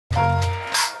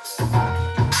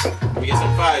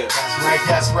fire.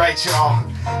 That's right, y'all.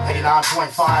 89.5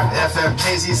 FM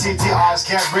KZCT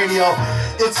Ozcat Radio.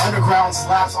 It's Underground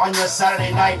Slaps on your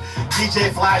Saturday night. DJ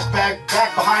Flashback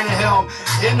back behind the helm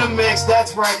in the mix.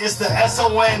 That's right, it's the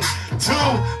S.O.N.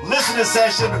 2 listening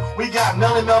session. We got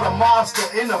Melly Mell the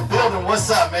Mobsta in the building.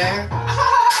 What's up, man?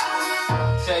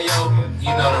 Say yo,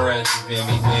 you know the rest, you feel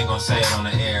me? We ain't gonna say it on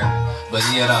the air. But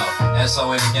yeah though,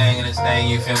 S.O.N the gang in this thing,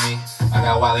 you feel me? I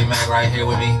got Wally Mac right here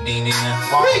with me, Nina.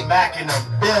 Wally Mac in the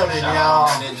building, y'all.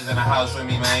 Shout out to ninjas in the house with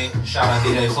me, man. Shout out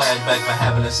DJ Flashback for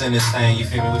having us in this thing, you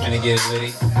feel me? We finna get it with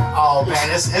it. Oh man,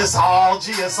 it's all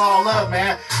G, it's all love,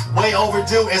 man. Way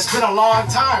overdue. It's been a long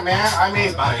time, man. I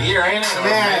mean, it's about a year, ain't it? Or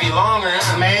man, maybe longer,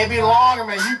 huh? Maybe longer,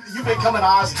 man. You've been coming to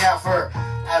Ozcat for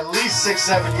at least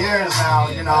 6-7 years now,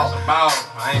 you know. That's about.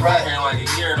 I ain't been here in like a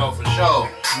year though, for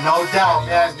sure. No doubt,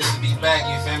 man. It's good to be back,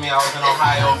 you feel me? I was in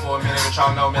Ohio for a minute, but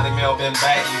y'all know Melly Mell been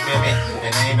back, you feel me?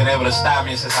 And they ain't been able to stop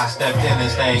me since I stepped in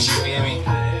this thing, you feel me?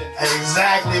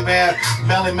 Exactly, man.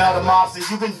 Melly Mell the Mobsta,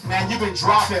 you've been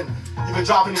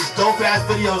dropping these dope ass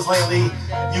videos lately.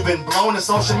 You've been blowing the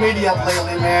social media up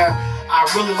lately, man. I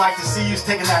really like to see you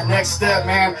taking that next step,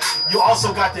 man. You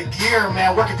also got the gear,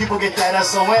 man. Where can people get that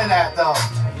S.O.N. at, though?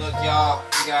 Look, y'all,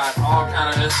 we got all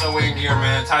kind of S.O.N. gear,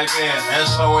 man. Type in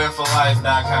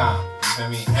SONforlife.com. You feel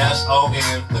me?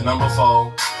 S-O-N, the number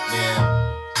 4, then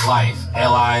life,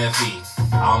 L-I-F-E.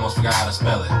 I almost forgot how to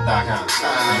spell it. .com.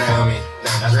 You feel me?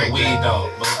 That's the weed,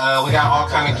 though. But we got all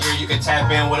kind of gear. You can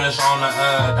tap in with us on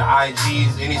the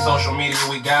IGs, any social media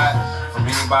we got. From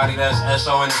anybody that's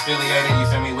S.O.N. affiliated, you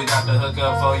feel me? We got the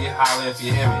hookup for you. Holla if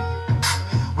you hear me.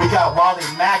 We got Wally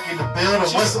Mac in the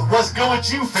building. What's good with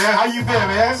you, fam? How you been,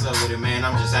 man? What's up with it, man?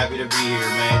 I'm just happy to be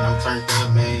here, man. I'm turned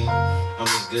up, man. I'm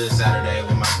just good Saturday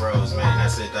with my bros, man.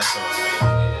 That's it. That's all,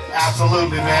 man.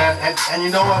 Absolutely, man. And you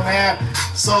know what, man?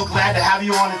 So glad to have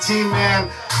you on the team,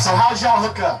 man. So how'd y'all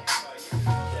hook up?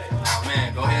 Oh,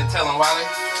 man. Go ahead and tell him, Wally.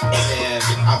 Yeah,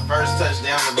 I first touched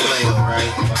down to Vallejo,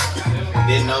 right?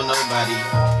 Didn't know nobody.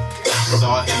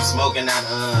 Saw him smoking at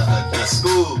a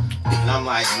school. And I'm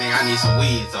like, man, I need some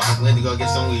weed. So I went to go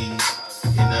get some weed.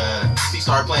 And he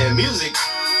started playing music.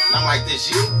 And I'm like,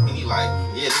 this you? And he like,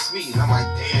 yeah, this me. And I'm like,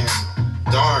 damn,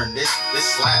 darn, this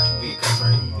slap. You cuss,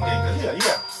 right? You can't cuss.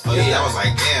 Yeah. Oh yeah, I was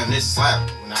like, damn, this slap.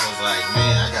 And I was like,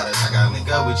 man, I gotta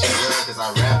link up with you, bro, because I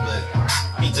rap, but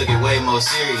he took it way more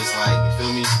serious, like, you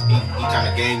feel me? He kind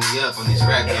of gave me up on this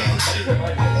rap game shit. You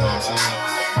know what I'm saying?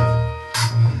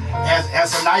 And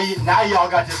so now y'all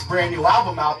got this brand new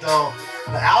album out, though.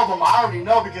 The album I already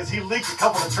know because he leaked a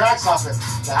couple of tracks off it.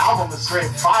 The album is straight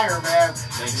fire, man.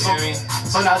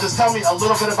 So now just tell me a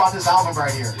little bit about this album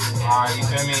right here. Alright, you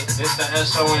feel me? This the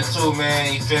S.O.N. 2,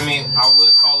 man. You feel me? I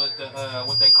would call it the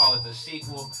what they call it, the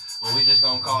sequel, but we just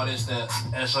gonna call this the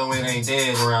S.O.N. Ain't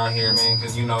Dead around here, man.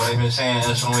 Cause you know they've been saying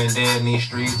S.O.N. dead in these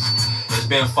streets. It's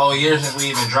been 4 years since we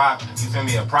even dropped, you feel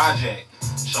me, a project.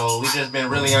 So we just been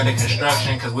really under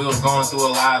construction because we was going through a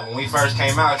lot. When we first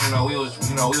came out, we was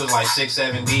like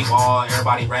 6-7 deep,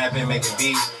 everybody rapping, making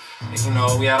beats. And, you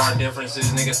know, we had our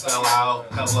differences. Niggas fell out,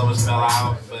 a couple of us fell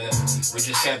out, but we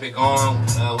just kept it going.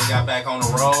 We got back on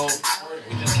the road.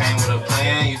 We just came with a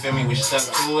plan, you feel me? We stuck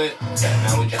to it.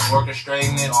 Now we just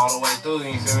orchestrating it all the way through,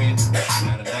 you feel me?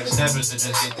 Now the next step is to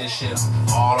just get this shit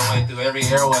all the way through every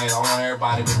airway. I want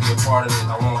everybody to be a part of this.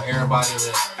 I want everybody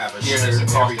to hear this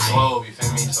across the globe, you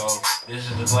feel me? So this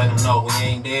is just let them know we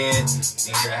ain't dead.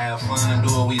 We here to have fun,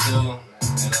 do what we do,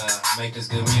 and make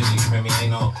this good music, you feel me?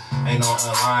 Ain't no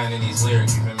line in these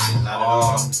lyrics, you feel me? It's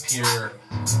all pure,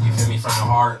 you feel me? From the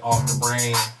heart, off the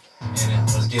brain. And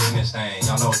let's get in this thing.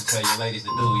 Y'all know what to tell your ladies to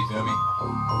do, you feel me?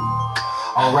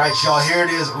 Alright, y'all, here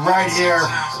it is, right here.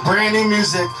 Brand new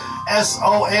music,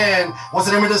 S.O.N. What's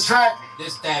the name of this track?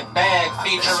 This that bag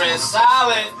featuring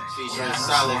Solid. Featuring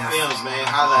Solid Films, man.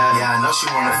 Holla at yeah, I know she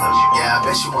wanna. Yeah, I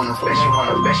bet she wanna.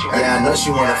 Yeah, I know she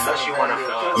wanna.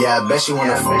 Yeah, I bet she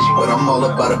wanna. But I'm all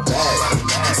about a bag.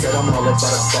 She said I'm all about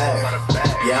a bag.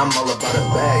 Yeah, I'm all about a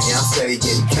bag. Yeah, I'm steady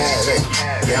getting cash.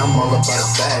 Yeah, I'm all about a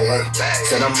bag.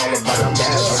 Said I'm all about a bag.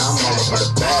 Yeah, I'm all about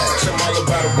a bag. I'm all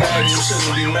about a bag. You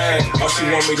shouldn't be mad. All she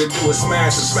want me to do is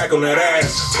smash and smack on that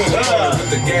ass. Pull it on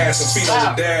with the gas and feet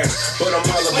on the dash. But I'm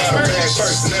all about a bag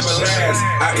first, never last.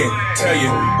 I can tell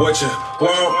you what you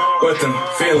want, but them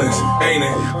feelings ain't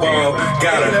it? Ball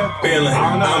got a feeling.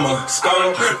 I'm a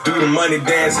skull. Do the money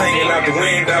dance hanging out the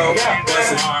window.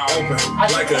 Bust it open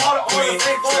like a queen.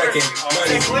 Stacking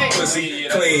money, pussy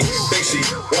clean. Think she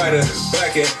whiter,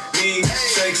 blacker. Me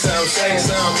shake some,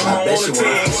 I'm on the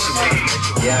team.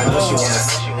 Yeah, I know she wanna.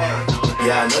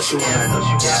 Yeah, I know she wanna.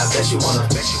 Yeah, I bet she wanna.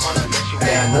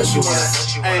 Yeah, I know she wanna.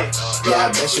 Yeah,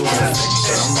 I bet she wanna.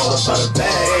 Said I'm all about a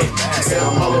bag. Said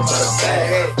I'm all about a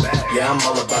bag. Yeah, I'm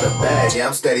all about a bag. Yeah,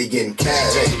 I'm steady getting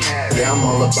cash. Yeah, I'm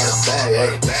all about a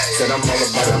bag. Said I'm all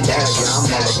about a bag. Yeah, I'm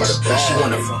all about a bag. She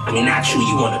wanna, I mean not you,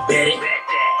 you wanna bet it?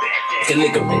 A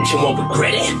nigga bitch, you won't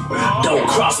regret it. Don't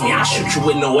cross me, I'll shoot you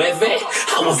with no EVE.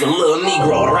 I was a little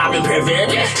Negro, robbing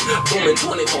perverted. Booming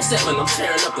 24/7, I'm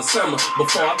tearing up the summer.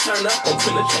 Before I turn up, I'm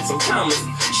finna check some commas.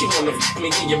 She wanna f me,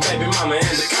 get your baby mama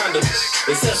and the condom.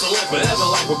 It's S.O.N forever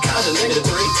like Wakanda, nigga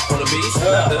 3 on the beast.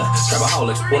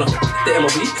 Trapaholics, wanna f the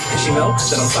MOB, and she know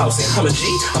that I'm saucy. I'm a G,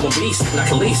 I'm a beast, not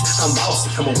Khalees, I'm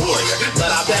bossy, I'm a warrior. But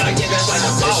I bet I get that like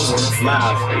a boss.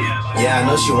 Yeah, I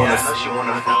know she wanna.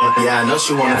 Yeah, I know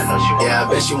she wanna. Yeah, I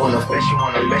bet she wanna.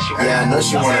 Yeah, I know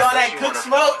she wanna. all that cook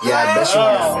smoke? Yeah, I bet she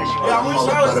wanna. Yeah, I'm all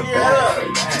about a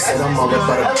bag. Said I'm all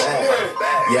about a bag.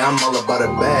 Yeah, I'm all about a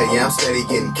bag. Yeah, I'm steady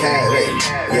getting cash.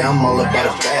 Yeah, I'm all about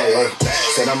a bag.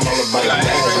 Said I'm all about a bag.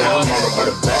 Yeah, I'm all about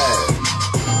a bag.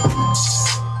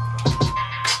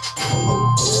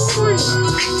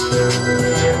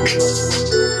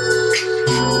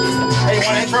 Hey, you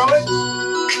wanna intro it?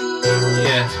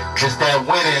 Yeah, it's that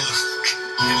winning.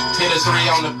 Hitta3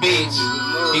 on the beach.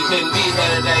 He couldn't be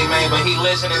here today, man, but he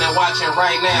listening and watching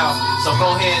right now. So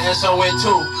go ahead, S.O.N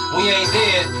 2. We ain't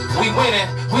dead, we winning.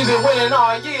 We been winning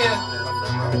all year.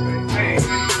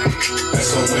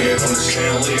 S.O.N on the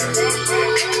chandelier.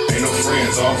 Ain't no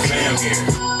friends, all fam here.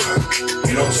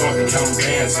 Ain't no talking, counting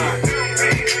bands here.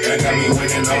 That got me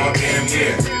winning all damn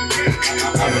year.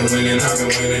 I've been winning, I've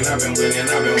been winning, I've been winning,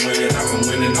 I've been winning, I've been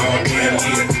winning all damn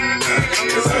year.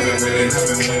 Cause I've been winning, I've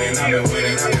been winning, I've been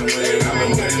winning, I've been winning, I've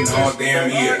been winning all damn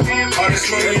year. All this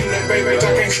money in that baby, I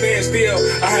can't stand still.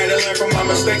 I had to learn from my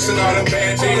mistakes and all them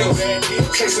bad deals.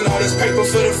 Chasing all this paper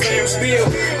for the fam still.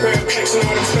 Grab packs and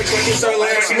all them steaks like it's our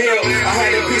last meal. I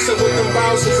had a piece of with them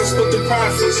bosses and split the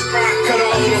profits. Cut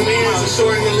all of them ends and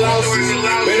shorten the losses.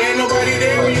 But ain't nobody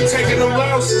there when you taking them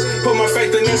losses. Put my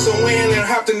faith in S.O.N and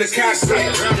hopped in the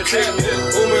cockpit.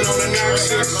 Booming on the knock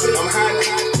shit. I'm hot,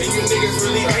 and you niggas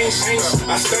really ain't.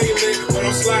 I stay lit when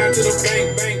I'm sliding to the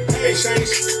bank. Ain't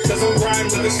changed, cause I'm riding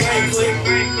with the same click.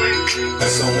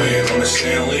 S.O.N on the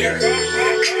chandelier.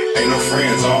 Ain't no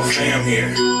friends, all fam here.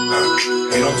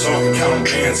 Ain't no talking, counting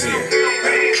bands here.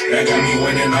 That got me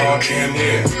winning all damn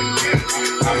year.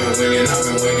 I've been winning, I've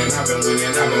been winning, I've been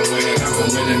winning, I've been winning, I've been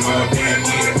winning all damn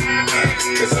year.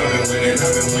 Cause I've been winning,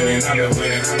 I've been winning, I've been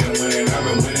winning, I've been winning, I've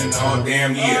been winning all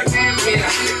damn year. Yeah,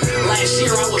 last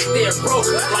year I was there broke,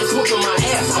 like whooping my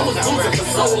ass. I was losing for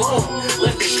so long.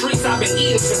 Left the streets, I've been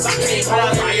eating since I came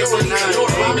home. Priorities in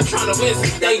order, I've been trying to win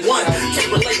since day one.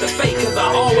 Can't relate to fate cause I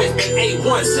always been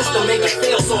A1. System make it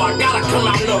fail, so I gotta come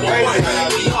out number one.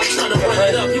 We all trying to run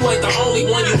it up, you ain't the only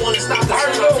one. You wanna stop the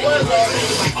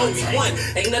Obi-Wan.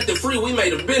 Ain't nothing free, we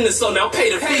made a business, so now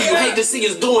pay the fee. You hate to see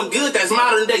us doing good, that's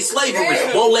modern day slavery.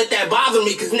 Won't let that bother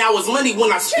me, cause now it's money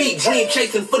when I speak. Dream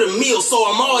chasing for the meal, so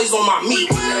I'm always on my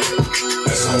meat.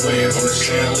 S.O.N on the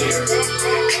chandelier.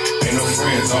 Ain't no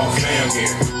friends, all fam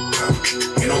here.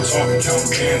 Ain't no talking,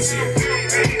 counting bands here.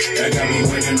 That got me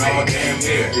winning all damn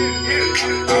year.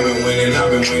 I've been winning,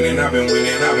 I've been winning, I've been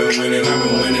winning, I've been winning, I've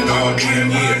been winning all damn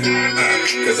year.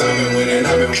 Cause I've been winning,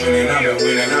 I've been winning, I've been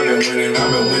winning, I've been winning,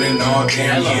 I've been winning all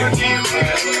damn year.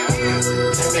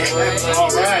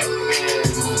 Alright, man.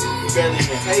 You better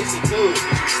even taste it too.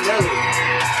 Smell it.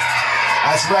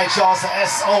 That's right, y'all. It's the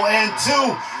S.O.N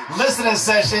 2 listening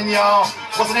session, y'all.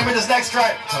 What's the name of this next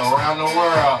track? Around the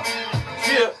world.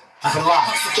 Yeah. Keep it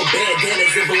locked. For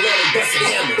bandanas and ballet busted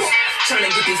hammers. Trying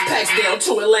to get these packs down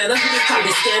to Atlanta. I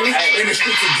been scamming in the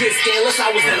streets of get scandalous.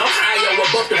 I was in Ohio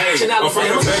above the beach in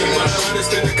Alabama. I'm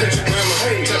understand the country grammar.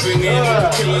 Jumping in with the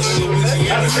killers in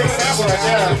Louisiana.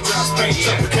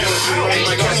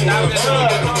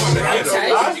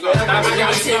 I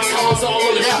got 10 tones all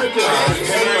on the strip.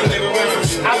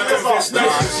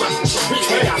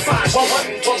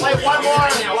 Play one more.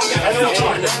 Now I got a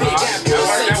feature in the Big Apple.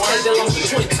 Since they lost the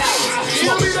Twin Towers.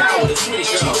 Smoking power to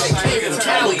Swedish cheese like Cave and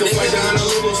Cali. Down a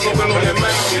little, smoking on that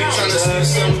mountain. Trying to see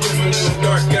something different in the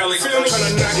dark alley. Trying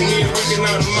to knock me and working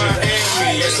out of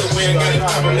Miami. S.O.N got a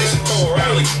combination for a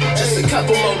rally. Just a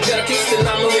couple more ducats, and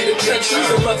I'ma leave the country.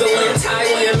 The motherland,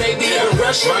 Thailand, maybe even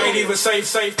Russia. I ain't even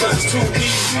safe, cause it's too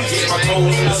easy. Get my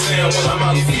toes in the sand while I'm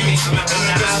out of feet.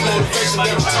 That's motivation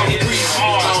that I'm talking breeze.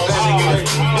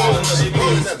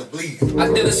 I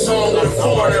did a song with a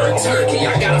foreigner in Turkey.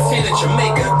 I got a fan in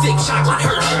Jamaica, thick chocolate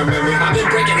Hershey. I've been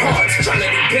breaking hearts, trying to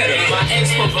do better. My ex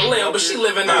from Vallejo, but she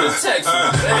living out in Texas.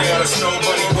 I got a snow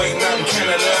bunny waiting out in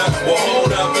Canada. Well,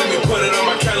 hold up, let me put it on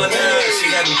my calendar. She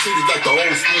had me treated like the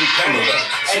old school Pamela.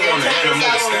 She want an animal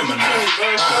with stamina.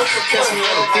 Catch me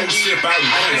on a cruise ship out in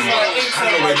Panama. I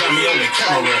know they got me on the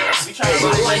camera.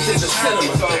 My life is a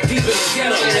cinema, deep in the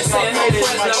ghetto. And saying no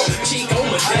Fresno, Chico,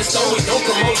 Modesto. We don't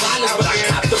promote violence, but I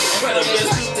cop the Beretta.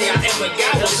 Best thing I ever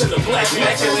got was in the black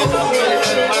Mac.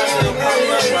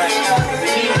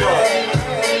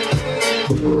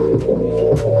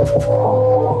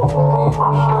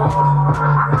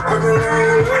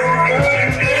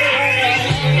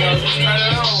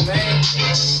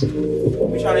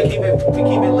 We trying to keep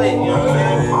it lit, you know what I'm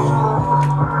saying?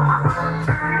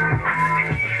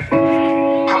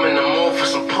 I'm in the mood for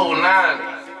some pool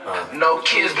 9. No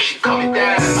kids, but she call me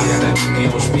dad. I got that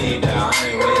game on speed down, I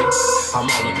ain't ready. I'm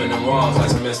all up in the walls like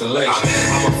some installation.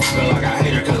 I'm a fucker like I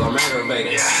hate her cause I'm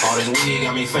aggravated. All this weed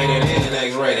got me faded and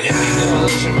X-rated.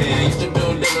 Demolition man used to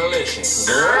do demolition.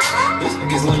 Girl, this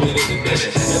nigga's limited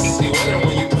edition. See weather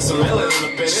when you put some melanin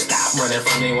up in it. Stop running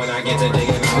from me when I get to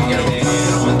digging on your head.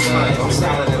 I'm a thug, I'm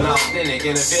solid and authentic,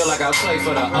 and it feel like I play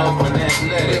for the Oakland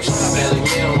Athletics. Melly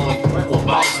Mell on the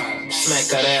boss. Smack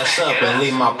that ass up and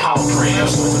leave my paw print.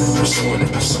 Pursuing it,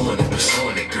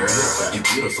 girl. You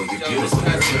beautiful, you beautiful,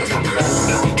 you beautiful, girl.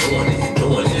 I be doing it,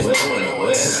 doing it, doing it. Well,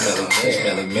 it's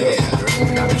Melly Mell, girl.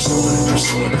 I be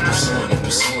pursuing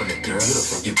it, girl.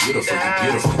 You beautiful, you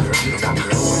beautiful, girl.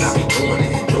 I be doing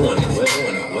it, doing it,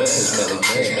 doing it. Well, it's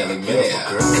Melly Mell,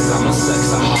 girl. Cause I'm a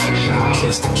sexaholic,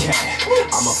 kiss the cat.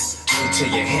 I'm a to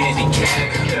your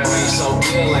handicap. Brain so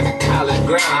good like a college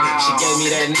grad. She gave me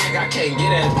that nigga, I can't get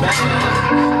that back.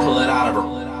 Pull it out of her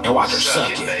and watch her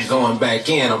suck it. Going back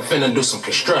in, I'm finna do some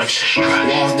construction.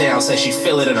 Walk down, say she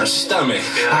feel it in her stomach.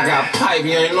 I got pipe,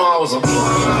 you ain't know I was a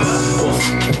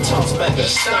toss back her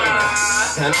stomach.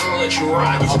 And I'ma let you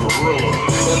rock, it's a gorilla.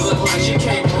 It look like she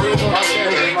can't breathe.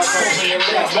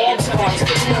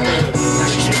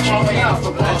 Out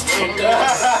the Boston, and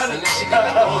now she got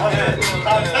the whole damn.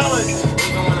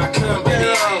 Even when I come, baby, I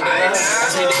ain't there. I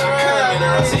say that I'm coming,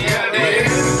 and I say, yeah,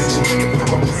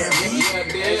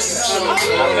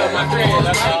 I got my dreams,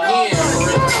 I like,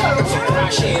 yeah,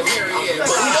 she ain't married yet,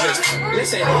 but we just,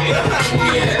 this ain't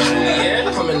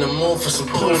yeah. I'm in the mood for some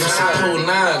pool 9.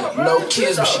 No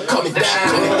kids, but she call me daddy.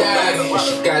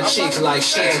 She got cheeks like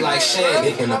Shan,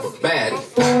 picking up a baddie.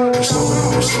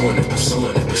 Pursuing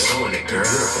it, girl.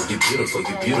 You beautiful,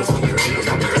 you beautiful, you're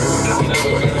beautiful, girl. I be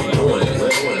doing it,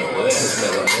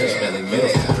 it's Melly Mell,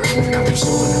 girl. I be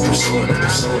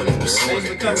pursuing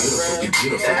it, girl. You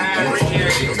beautiful, you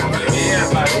beautiful,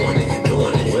 doing it,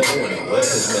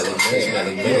 it's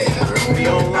Melly Mell, girl. Be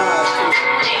on live.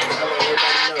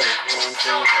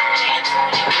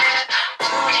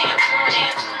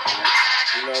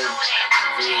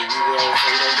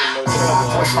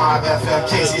 5 FM,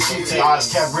 KCCT,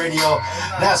 Ozcat Radio.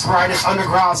 That's right, it's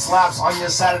Underground Slaps on your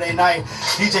Saturday night.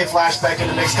 DJ Flashback in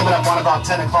the mix, coming up on about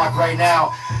 10 o'clock right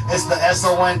now. It's the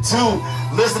S.O.N 2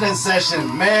 listening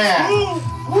session. Man,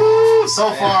 woo,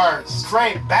 so far,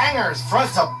 straight bangers,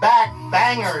 front to back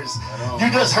bangers. You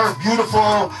just heard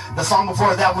Beautiful. The song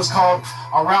before that was called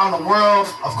Around the World.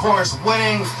 Of course,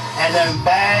 Winning, and then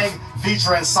Bag,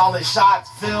 featuring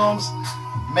SolidShotsFilms.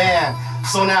 Man,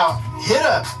 so now,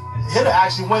 Hitta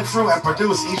actually went through and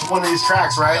produced each one of these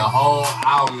tracks, right? The whole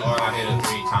album, I hit it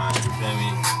 3 times, you feel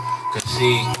me? Cause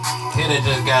see, Hitta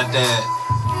just got that,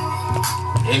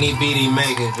 any beat he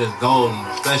make is just golden,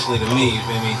 especially to me, you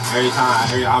feel me? Every time,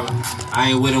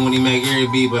 I ain't with him when he make every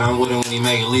beat, but I'm with him when he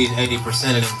make at least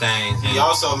 80% of them things. He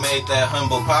also made that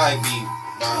Humble Pie beat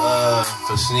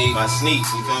for Sneak. By Sneak,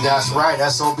 you feel me? That's right,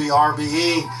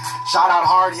 SOBRBE. Shout out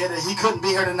Hard Hitta. He couldn't be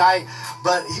here tonight,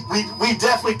 but we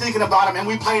definitely thinking about him, and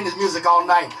we playing his music all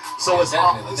night. So it's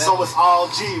all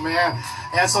G, man.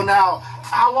 And so now,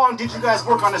 how long did you guys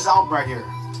work on this album right here?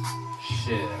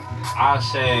 Shit, I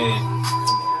say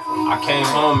I came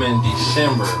home in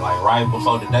December, like right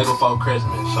before the day before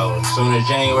Christmas. So as soon as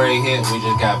January hit, we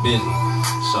just got busy.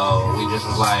 So we just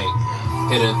was like,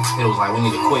 Hitta was like, we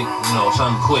need to quit,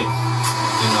 something quick.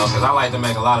 Cause I like to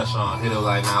make a lot of songs. Hitta was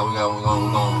like, nah, we're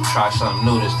gonna try something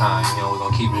new this time. We're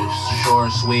gonna keep it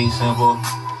short, sweet, simple.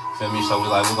 Feel me? So we're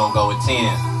gonna go with 10.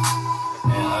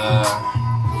 And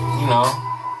we know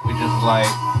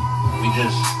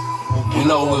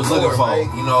what we was looking for.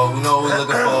 We know what we was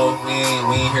looking for. We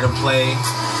ain't here to play.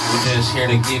 We just here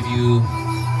to give you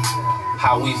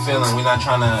how we feeling. We're not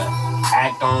trying to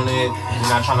act on it. We're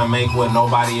not trying to make what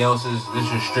nobody else is. This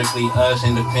is strictly us,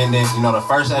 independent. The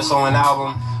first S.O.N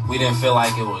album, we didn't feel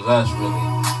like it was us, really.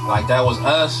 Like, that was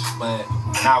us, but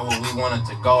not what we wanted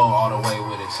to go all the way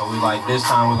with it. So we like, this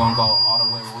time we're gonna go all the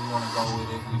go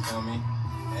with it, you feel me?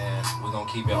 And we're gonna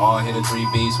keep it all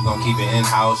Hitta3 beats. We're gonna keep it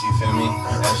in-house, you feel me?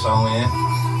 S.O.N.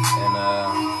 And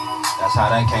that's how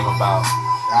that came about.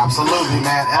 Absolutely,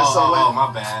 man. S.O.N. Oh, my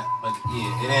bad. But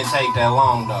yeah, it didn't take that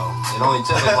long though. It only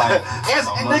took us like.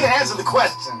 Nigga, answer the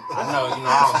question. I know,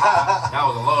 that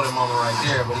was a loaded moment right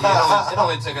there. But yeah, it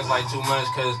only took us like 2 months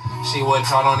because what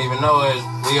y'all don't even know is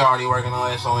we already working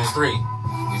on S.O.N 3.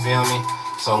 You feel me?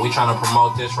 So we trying to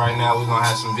promote this right now. We're gonna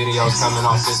have some videos coming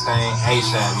off this thing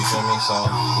ASAP. You feel me? So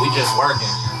we just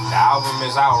working. The album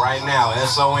is out right now.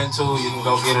 S.O.N 2. You can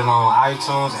go get it on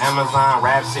iTunes, Amazon,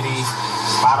 Rhapsody,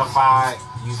 Spotify.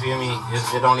 You feel me?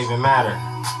 It don't even matter.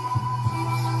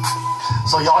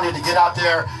 So y'all need to get out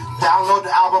there, download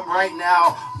the album right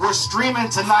now. We're streaming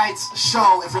tonight's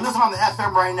show. If you're listening on the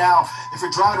FM right now, if you're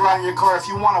driving around in your car, if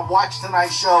you want to watch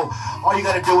tonight's show, all you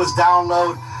got to do is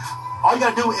download. All you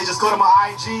got to do is just go to my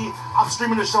IG. I'm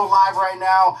streaming the show live right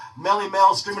now. Melly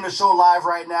Mell streaming the show live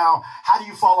right now. How do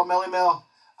you follow Melly Mell?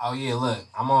 Oh yeah, look,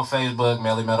 I'm on Facebook,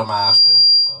 Melly Mell Mobsta.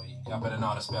 So y'all better know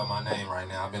how to spell my name right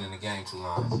now. I've been in the game too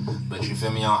long. But you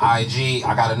feel me, on IG,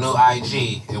 I got a new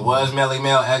IG. It was Melly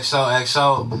Mell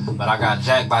XOXO, but I got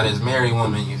jacked by this married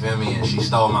woman, you feel me, and she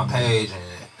stole my page, and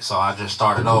so I just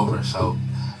started over. So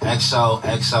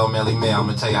XOXO Melly Mell, I'm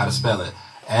gonna tell you how to spell it.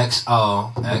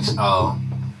 XOXO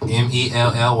MELLY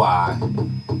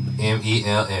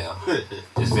MELL.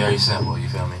 It's very simple, you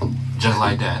feel me? Just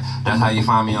like that. That's how you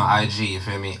find me on IG, you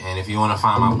feel me? And if you want to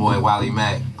find my boy Wally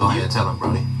Mac, go ahead and tell him,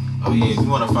 brody. Oh yeah, if you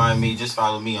want to find me, just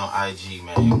follow me on IG,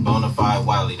 man. Bonafide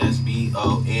Wally. That's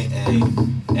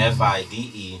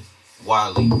BONAFIDE Wally.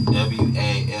 WALLY.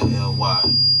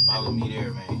 Follow me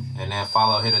there, man. And then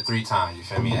follow Hitta3 times, you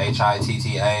feel me?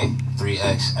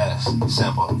 Hitta3xs.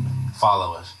 Simple.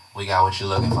 Follow us. We got what you're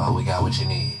looking for. We got what you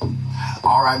need.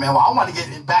 All right, man. Well, I want to get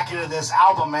back into this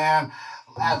album, man.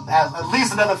 At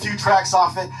least another few tracks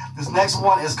off it. This next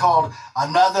one is called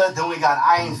Another. Then we got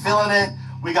I Ain't Feeling It.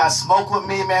 We got Smoke With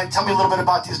Me, man. Tell me a little bit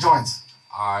about these joints.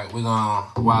 All right, we're gonna,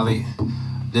 Wally,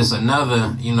 this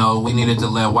Another, we needed to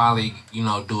let Wally,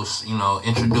 introduce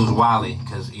Wally,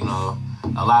 because,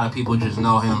 a lot of people just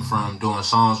know him from doing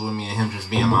songs with me and him just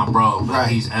being my bro. But right.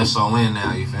 He's S.O.N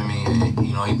now, you feel me? And,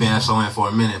 he been S.O.N for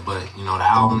a minute, but, the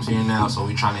album's here now, so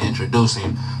we trying to introduce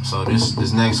him. So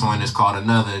this next one is called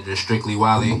Another, just strictly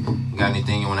Wally. You got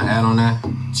anything you want to add on that?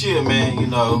 Chill, man,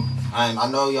 I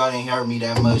know y'all didn't hear me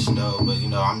that much, though, but,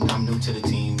 I'm new to the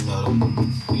team, we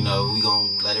gonna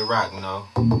let it rock,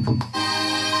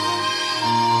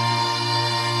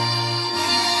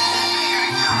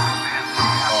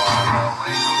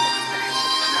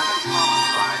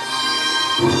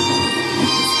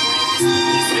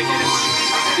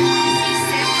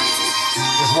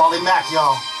 It's Wally Mac,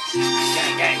 y'all.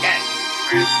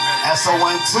 S.O.N 2.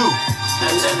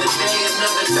 Another day,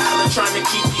 another dollar, trying to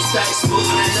keep these stacks moving.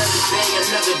 Another day,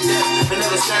 another death,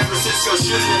 another San Francisco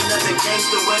shooting, another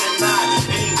gangster with a knot.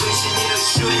 Any wishing he'll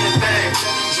shoot it back.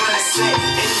 Trying to say,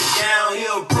 any down,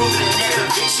 he'll prove it.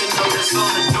 Another eviction notice on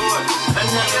the door.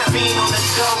 Another fiend on the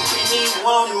dope, and he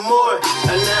wanted more.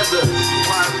 Another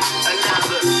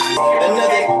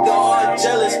all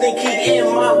jealous, think he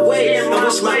in my way. I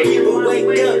wish my people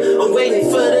wake up, I'm waiting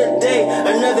for the day.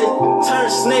 Another turn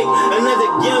snake, another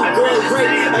young girl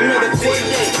rape, another court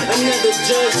date, another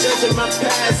judge judging my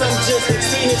past. I'm just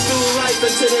exceeding through life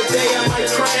until the day I might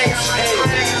crash. Hey,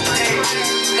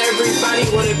 everybody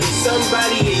wanna be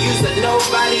somebody, and use a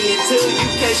nobody until you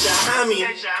catch a homie.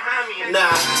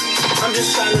 Nah, I'm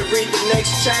just trying to read the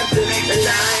next chapter, and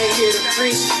I ain't here to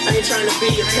preach, I ain't trying to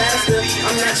be a pastor.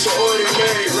 I'm not your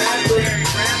ordinary rapper.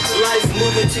 Life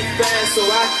moving too fast, so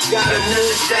I gotta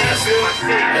move faster.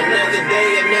 Another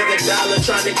day, another dollar,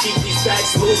 trying to keep these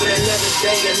packs moving. Another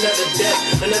day, another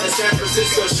death, another San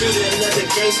Francisco shooter, another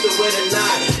gangster with a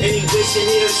knot. Any wishing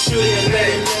he'll shoot it,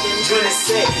 another trying to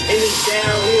say, any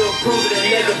down, he'll prove it.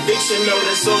 Another eviction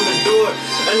notice on the door,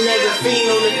 another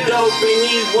fiend on the dope, and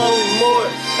he want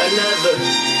more. Another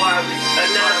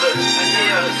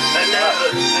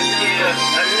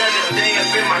day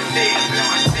up in my seat.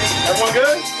 Everyone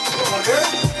good? Everyone good?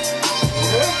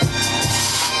 Good?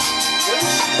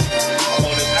 I'm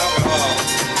on this alcohol.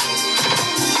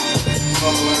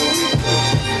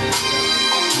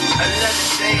 Another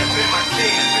day up in my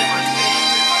seat.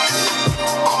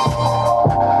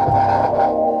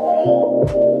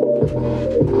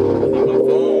 On the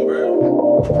phone, bro.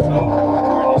 I'm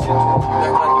recording this shit too.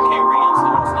 That's like you can't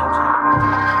reinstall Snapchat.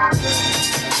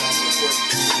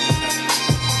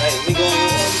 Hey, we going on?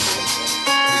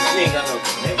 We ain't got no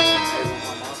connection.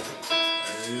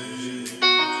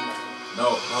 No.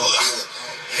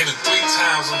 Hit it 3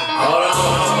 times on the Hold on.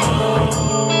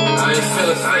 I ain't feeling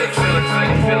Up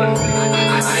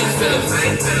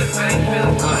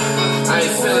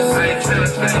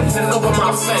on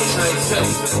my face, I ain't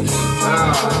feeling it.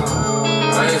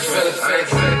 I ain't feeling fake.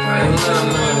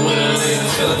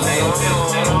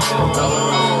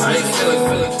 I ain't feeling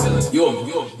it. You.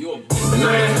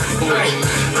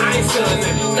 I ain't feeling it.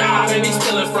 God, they be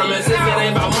stealing from us. If it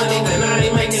ain't about money, then I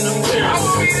ain't making them clear.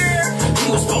 He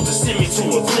was supposed to send me to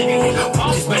oblivion.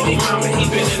 His baby mama, he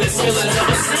been in his feelings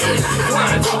ever since.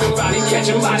 Lying, talking about he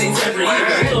catching bodies every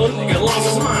year. Little nigga lost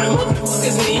his mind.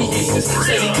 His knee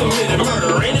said he committed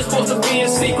murder. Ain't it supposed to be in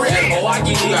secret? Oh, I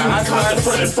get you. I caught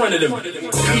in front of him.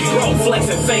 He broke,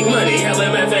 flexing fake money.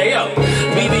 LMFAO.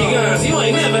 BB guns, you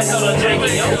ain't never held a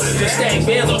janky, yo. Just stack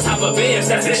bands on top of bands,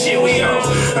 that's the shit we on.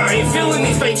 I ain't feeling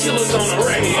these fake killers on the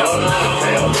radio.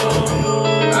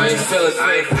 I ain't feeling, I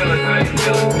ain't feeling, I ain't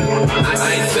feeling,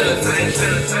 I ain't feeling, I ain't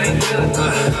feeling, I ain't feeling,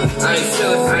 I ain't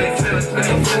feeling, I ain't feeling, I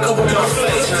ain't feeling, over my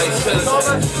face, I ain't feeling,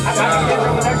 I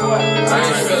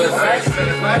ain't feeling, I ain't feeling,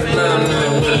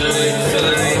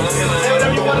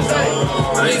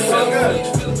 I ain't feeling,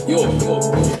 yo,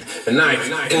 the knife,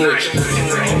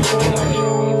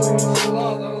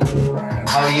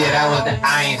 Oh yeah, that was the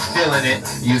I ain't feeling it.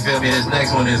 You feel me? This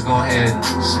next one is go ahead and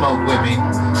smoke with me.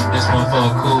 This one for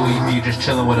a cool if you just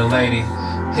chilling with a lady.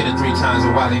 Hit it 3 times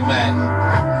with Wally Mac.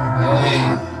 Hey,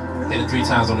 hit it 3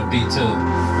 times on the beat too.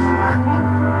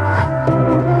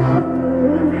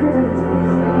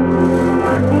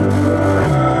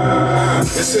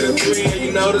 It's hit a 3 and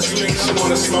you know this makes you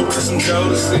wanna smoke with some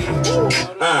Jodeci.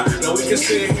 Now we can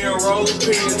sit here and roll a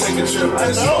P and take a trip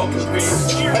and smoke a P.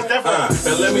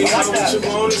 Now let me know what you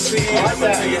wanna see. I'ma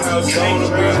tell you how it's gonna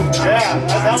be.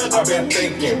 I've been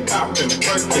thinking, popping,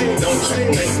 perking. Don't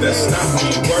you think that's not me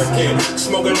working?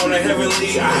 Smoking on a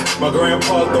heavenly. My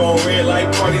grandpa throwing red light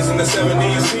parties in the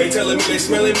 70s. They telling me they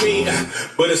smelling me,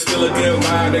 but it's still a good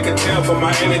vibe. They can tell from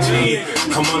my energy.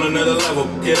 I'm on another level.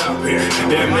 Get up here.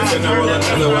 Damn, if I roll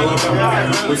another while I'm up here.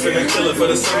 We finna kill it for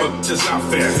the summer, just not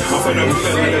fair. I'm finna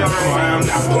feel like a pro, I am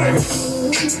not playing.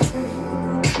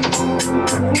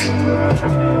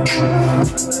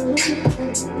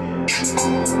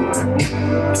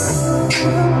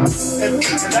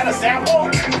 Is that a sample?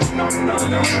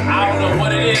 I don't know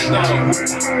what it is though.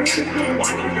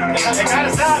 It kind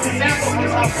of sounds a sample from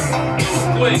something.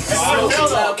 Quick.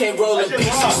 I can't roll a piece.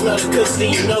 You smell the cookie,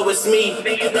 you know it's me.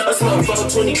 I smoke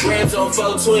 420 grams on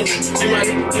 420.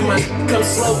 You might come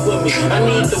smoke with me. I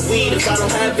need the weed. If I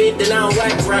don't have it, then I don't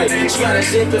like right. She got a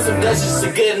zip and some Dutch, it's a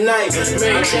good night.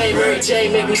 Mary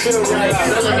Jane, make me feel right.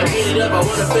 I let me heat it up, I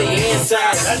wanna feel your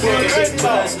inside. Smoking big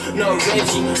buzz, no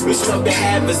Reggie. We smoke to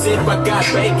have a zip, I got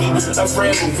Becky. A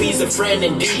friend movies, a friend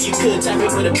indeed. You could type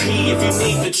it with a P if you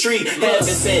need the tree. Heaven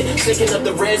sent, sticking up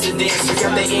the residence. You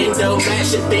got the endo,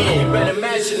 mash it thin. You better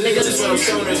mash it, nigga. Just from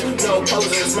stoners, no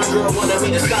posers. My girl wanted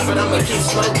me to stop it, I'ma keep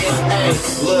smoking. Hey,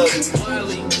 look,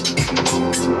 Wally.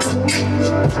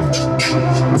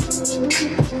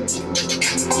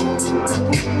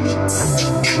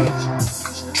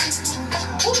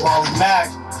 Wally Mac,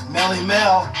 Melly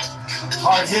Mell,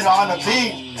 hard hit on the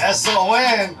beat,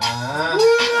 S.O.N.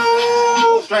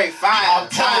 Straight fire. I'm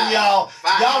telling y'all,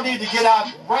 y'all need to get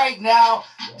out right now.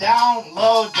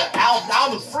 Download the album. The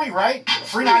album's free, right?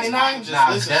 Free 99?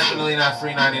 Nah, it's definitely not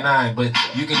free 99, but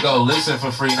you can go listen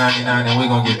for free 99 and we're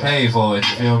gonna get paid for it,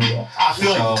 you feel me? I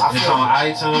feel So you. it's on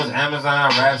iTunes,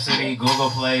 Amazon, Rhapsody, Google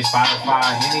Play,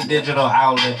 Spotify, any digital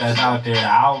outlet that's out there. The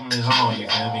album is on, you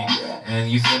feel me? And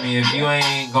you feel me, if you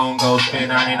ain't gonna go spend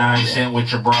 99 cents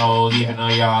with your bros, even though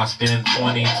y'all spend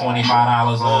 $20,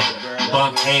 $25 on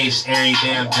Bunk Ace every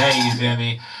damn day, you feel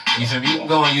me? You feel me? You can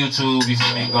go on YouTube, you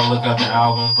feel me, go look up the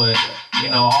album, but you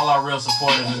know, all our real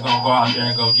supporters is gonna go out there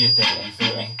and go get that, you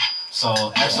feel me?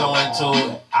 So S.O.N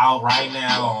 2 out right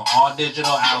now on all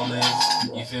digital outlets.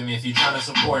 You feel me? If you're trying to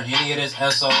support any of this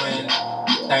S.O.N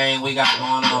thing we got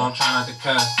going on, I'm trying not to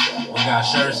cuss. We got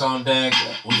shirts on deck.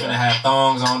 We're gonna have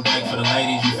thongs on deck for the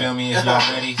ladies, you feel me, if y'all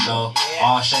ready. So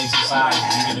all shapes and sizes,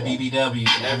 even the BBW,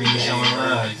 everything showing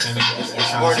love, you feel me? We're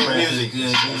trying to spread this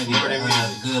good unity,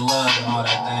 good love and all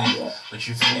that thing. But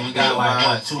you feel me, we got like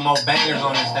what, 2 more bangers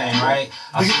on this thing, right?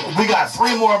 We got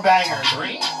 3 more bangers.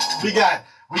 3? We got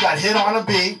Hit on a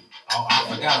Beat. Oh, I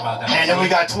forgot about that. And then we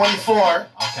got 24.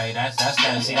 Okay, that's that.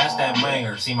 See, that's that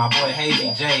banger. See, my boy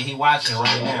Hazy J, he watching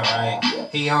right now, right?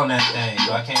 He on that thing,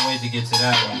 so I can't wait to get to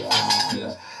that one. You feel me?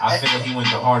 Because I feel he went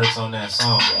the hardest on that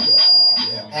song.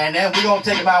 Yeah, and then we gonna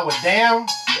take him out with Damn.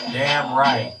 Damn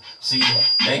right. See,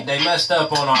 they messed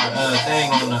up on our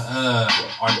thing on the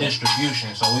our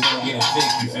distribution, so we're gonna get it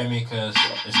fixed. You feel me? Because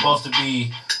it's supposed to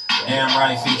be Damn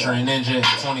Right featuring Ninja,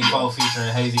 24 featuring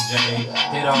Hazy J.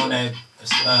 Hit on that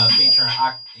featuring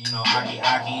Aki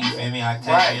Aki, you feel me?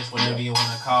 Octavius, whatever you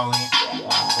want to call him.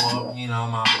 Or, you know,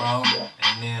 my bro.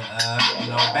 And then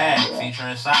Bag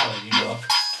featuring Solid, you know.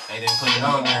 They didn't put it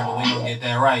on there, but we gonna get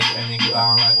that right, you feel me? Cause I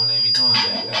don't like when they be doing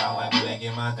that, cause I like when they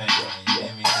get my thing right, you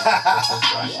feel me?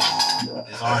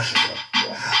 It's our shit.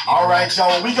 All right,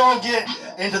 y'all. We gonna get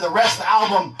into the rest of the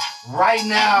album right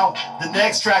now. The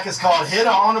next track is called "Hitta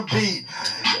on the Beat."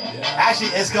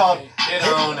 Actually, it's called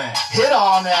Hitta on That. Hitta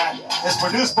on That. It's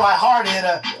produced by Hard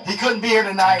Hitta. He couldn't be here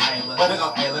tonight. Hey,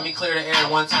 let me clear the air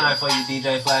one time for you,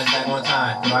 DJ Flashback, one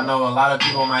time. Cause I know a lot of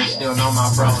people might still know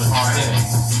my bro is Hard Hitta.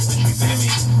 But you feel me?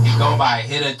 He go by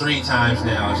Hitta3xs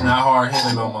now. It's not Hard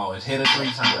Hitta no more. It's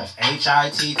Hitta3xs.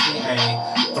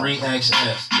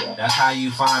 Hitta3xs. That's how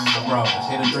you find my bro. It's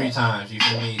Hitta3xs. You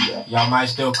feel me? Y'all might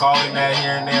still call him that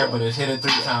here and there, but it's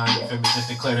Hitta3xs. You feel me? Just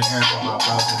to clear the air for my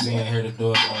bro, since he ain't here to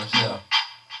do it for himself.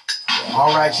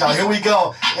 All right, y'all. Here we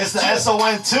go. It's the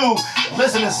S.O.N. 2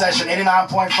 listening session,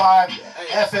 89.5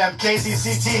 FM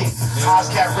KZCT,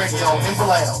 Ozcat Radio in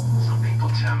Vallejo.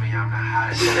 Tell me I'm the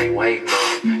hottest and they waiting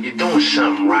on me. You're doing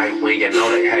something right when you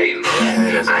know they hating on me.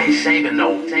 I ain't saving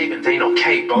no cape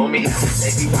on me.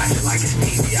 They be watching like it's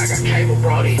TV, I got cable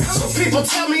brody. Some people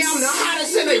tell me I'm the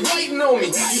hottest and they waiting on me.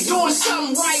 You doing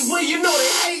something right when you know they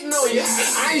hating on you.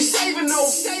 I ain't saving no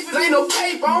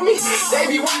cape on me. They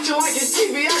be watching like it's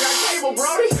TV, I got cable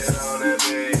brody. Hit on that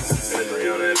big, hit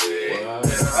on that big.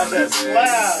 That's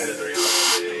loud. Hit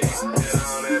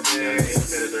on that big,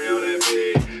 hit on that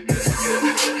big.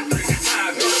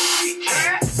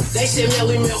 They said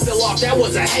Melly Mell fell off, that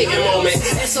was a hating moment.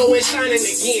 S.O.N. shining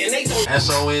again.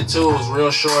 S.O.N. 2 was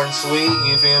real short and sweet,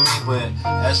 you feel me? But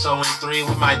S.O.N. 3,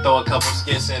 we might throw a couple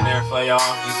skits in there for y'all,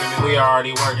 you feel me? We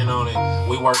already working on it.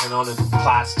 We working on the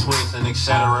plots, twists, and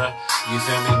etc. You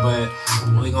feel me? But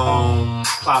we gon'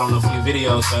 plot on a few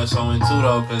videos for S.O.N. 2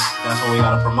 though, cause that's what we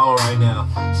gotta promote right now.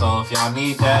 So if y'all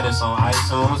need that, it's on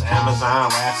iTunes, Amazon,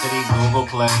 Rhapsody, Google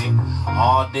Play,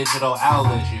 all digital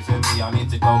outlets, you feel me? Y'all need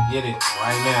to go get it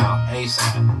right now,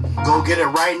 ASAP. Go get it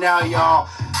right now, y'all.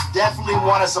 Definitely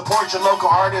want to support your local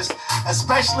artists,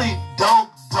 especially dope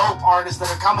artists that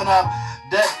are coming up.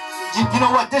 That you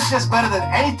know what? This shit's better than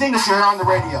anything that you hear on the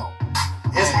radio.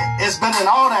 It's better than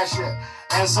all that shit.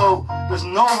 And so there's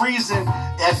no reason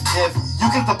if you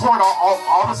can support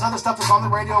all this other stuff that's on the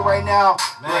radio right now,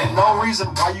 there's no reason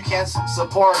why you can't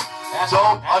support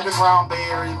dope underground Bay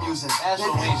Area music. That's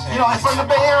what we say. You know, it's from the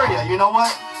Bay Area. You know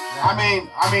what? I mean,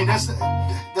 that's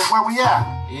where we at.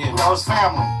 Yeah. You know, it's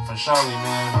family. For sure,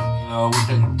 man. You know, we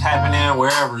can tapping in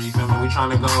wherever, you feel me? We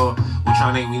trying to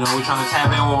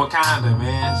tap in with Wakanda,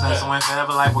 man. So S.O.N.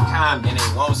 forever like Wakanda. And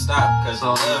it won't stop, because the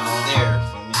love is there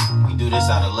for me. We do this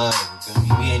out of love, you feel me?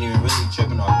 We ain't even really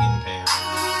tripping off getting paid right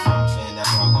now. You know what I'm saying?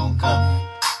 That's all gonna come.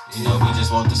 You know, we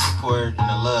just want the support and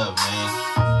the love, man.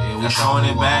 Yeah, we showing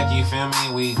it back, you feel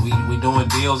me? We doing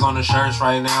deals on the shirts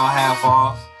right now, half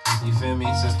off. You feel me?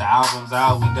 Since the album's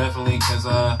out, we definitely, cause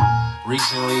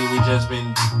recently we just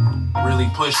been really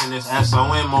pushing this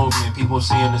S.O.N. movement. People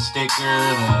seeing the sticker,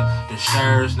 the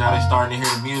shirts, now they starting to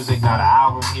hear the music. Now the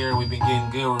album here, we've been getting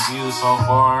good reviews so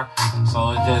far.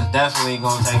 So it's just definitely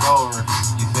gonna take over.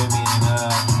 You feel me? And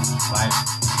like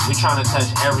we trying to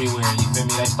touch everywhere. You feel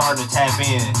me? They starting to tap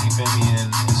in. You feel me? And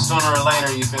sooner or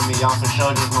later, you feel me? Y'all for sure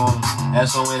just gonna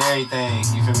S.O.N. everything.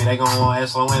 You feel me? They gonna want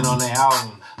S.O.N. on their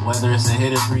album. Whether it's a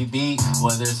Hitta3 beat,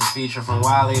 whether it's a feature from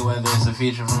Wally, whether it's a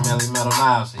feature from Melly Mell.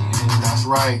 That's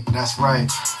right. That's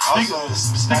right.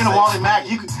 Speaking of Wally Mack,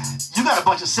 you got a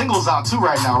bunch of singles out too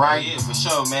right now, right? Yeah, for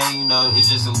sure, man. You know,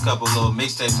 it's just a couple little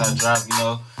mixtapes I dropped, you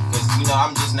know. Because, you know,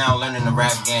 I'm just now learning the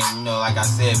rap game. You know, like I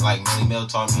said, like Melly Mell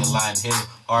taught me a lot in his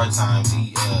hard times.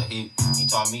 He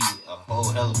taught me a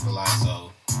whole hell of a lot, so...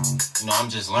 You know, I'm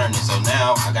just learning. So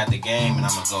now I got the game and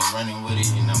I'm going to go running with it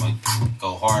and I'm going to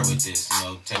go hard with this, you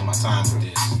know, take my time with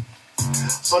this.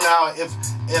 So now if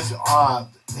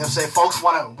say folks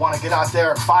want to get out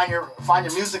there, find your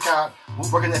music out,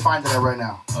 where can they find it at right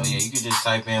now? Oh yeah, you can just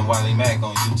type in Wally Mack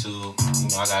on YouTube. You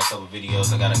know, I got a couple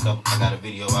videos. I got a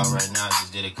video out right now. I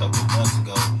just did a couple months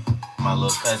ago. My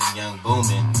little cousin Young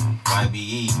Boomin,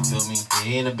 YBE, you feel me?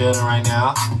 He in the building right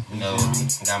now. You know,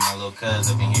 I got my little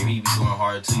cousin up in here. He be doing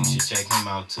hard too. You should check him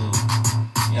out too.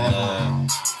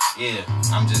 And yeah,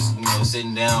 I'm just, you know,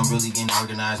 sitting down, really getting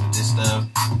organized with this stuff.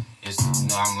 It's, you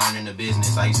know, I'm learning the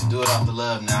business. I used to do it off the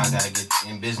love. Now I gotta get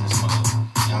in business mode.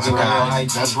 That's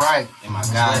right. And my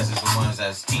guys is the ones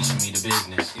that's teaching me the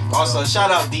business. Also,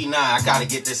 shout out D9. I gotta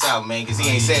get this out, man, because he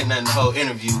ain't said nothing the whole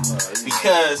interview.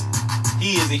 Because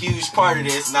he is a huge part of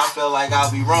this, and I feel like I'll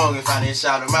be wrong if I didn't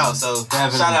shout him out. So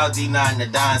Definitely. shout out D9 in the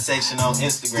Don section on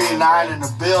Instagram. D9 bro. in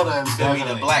the building. You feel me,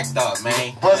 the Black Dog,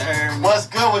 man. What's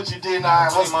good with you,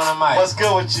 D9? What's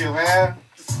good with you, man?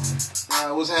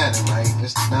 What's happening, man?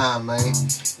 It's the Don, man. You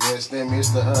understand me?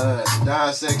 It's the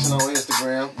Don section on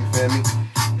Instagram. You feel me?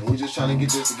 And we just trying to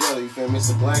get this together. You feel me? It's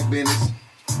a black business,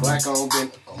 black-owned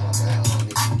business. Oh my bad.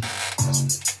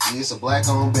 It's a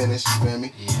black-owned business. You feel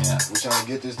me? Yeah. We're trying to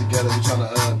get this together. We're trying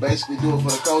to basically do it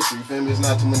for the culture. You feel me? There's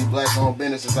not too many black-owned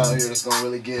businesses out here that's gonna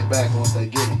really get back once they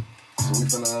get it. So we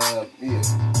finna,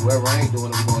 whoever ain't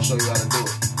doing it, we're gonna show you how to do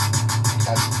it.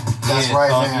 That's yeah, right,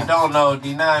 so man. if you don't know,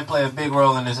 D9 play a big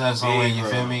role in this S.O.N, you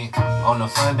feel me? On the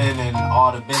funding and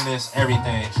all the business,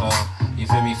 everything. So, you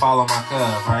feel me? Follow my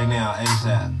cuz right now,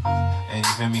 ASAP. And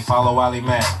you feel me? Follow Wally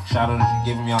Mac. Shout out to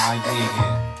giving me your IG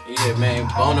again. Yeah, man.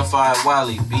 Bonafide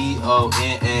Wally.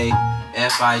 BONAFIDE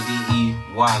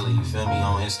Wally. You feel me?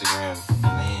 On Instagram.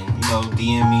 And, you know,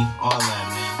 DM me. All that,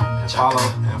 man.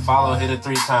 And follow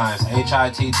Hitta3xs.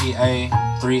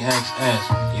 Hitta3xs.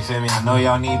 You feel me? I know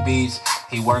y'all need beats.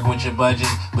 He work with your budget,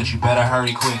 but you better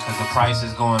hurry quick because the price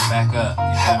is going back up.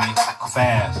 You feel me?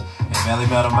 Fast. And Melly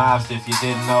Mell the Mobsta, if you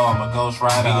didn't know, I'm a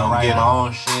ghostwriter. I write my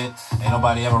own shit. Ain't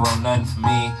nobody ever wrote nothing for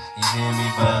me. You hear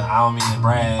me? But I don't mean to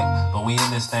brag. But we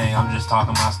in this thing. I'm just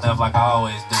talking my stuff like I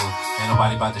always do. Ain't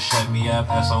nobody about to shut me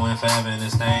up. S.O.N forever in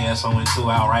this thing. S.O.N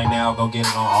 2 out right now. Go get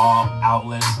it on all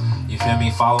outlets. You feel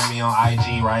me? Follow me on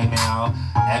IG right now.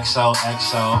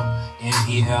 XOXO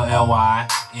MELLY.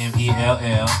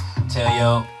 Tell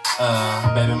your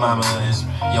baby mama and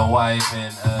your wife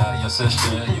and your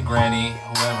sister, your granny,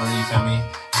 whoever, you feel me?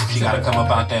 If she gotta come up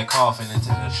out that coffin and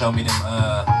show me them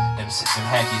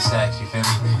hacky sacks, you feel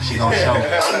me? She gonna show me.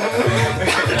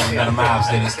 Let the mobs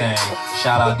do this thing.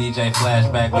 Shout out DJ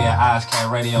Flashback. We at Ozcat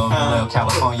Radio in Vallejo,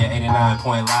 California, 89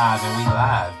 point live, and we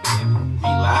live, baby. We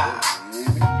live.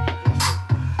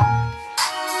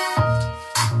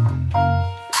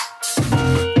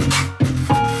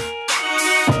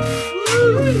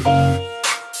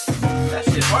 That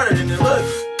shit harder than it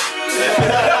looks.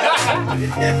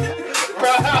 Bro,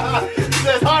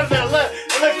 it's harder than it looks.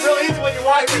 It looks real easy when you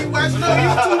watch it. No, he was too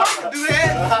hard to do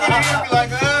that. He'd be like,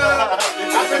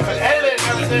 I've been editing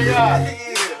everything up.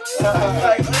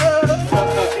 Like,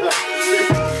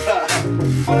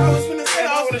 I was finna say, I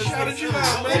would have shouted you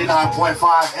out, man. 89.5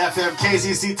 FM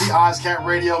KZCT Ozcat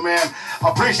Radio, man.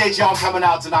 Appreciate y'all coming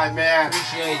out tonight, man.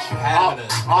 Appreciate you having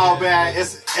us. Oh man,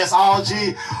 it's all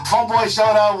G. Homeboy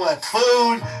showed up with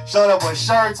food, showed up with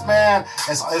shirts, man.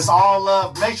 It's all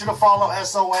love. Make sure to follow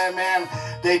S.O.N, man.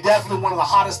 They definitely one of the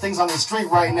hottest things on the street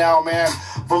right now, man.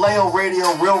 Vallejo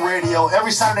Radio, real radio.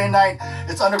 Every Saturday night,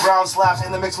 it's Underground Slaps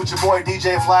in the mix with your boy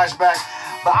DJ Flashback.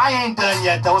 But I ain't done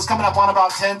yet, though. It's coming up on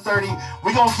about 10:30.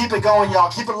 We gonna keep it going,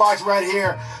 y'all. Keep it locked right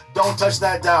here. Don't touch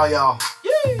that dial, y'all.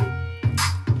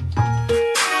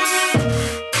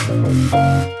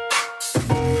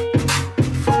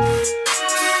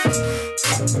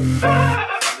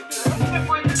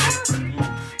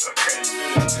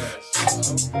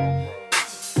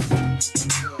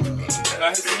 I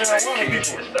hit the marijuana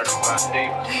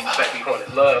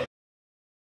people.